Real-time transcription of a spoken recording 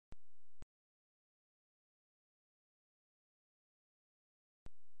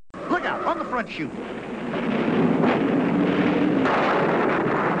front chute.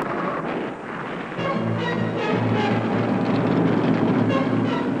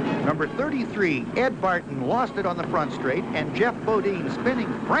 Number 33, Ed Marton, lost it on the front straight, and Jeff Bodine, spinning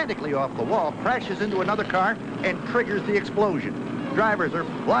frantically off the wall, crashes into another car and triggers the explosion. Drivers are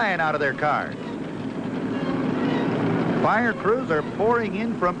flying out of their cars. Fire crews are pouring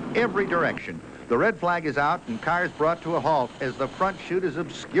in from every direction. The red flag is out and cars brought to a halt as the front chute is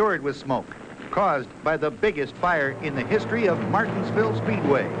obscured with smoke, caused by the biggest fire in the history of Martinsville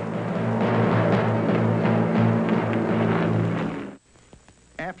Speedway.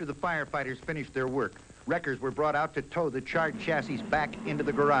 After the firefighters finished their work, wreckers were brought out to tow the charred chassis back into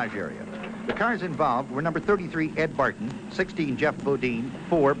the garage area. The cars involved were number 33, Ed Marton, 16, Jeff Bodine,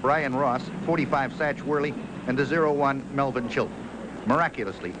 4, Brian Ross, 45, Satch Worley, and the 01, Melvin Chilton.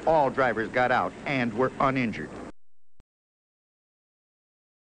 Miraculously, all drivers got out and were uninjured.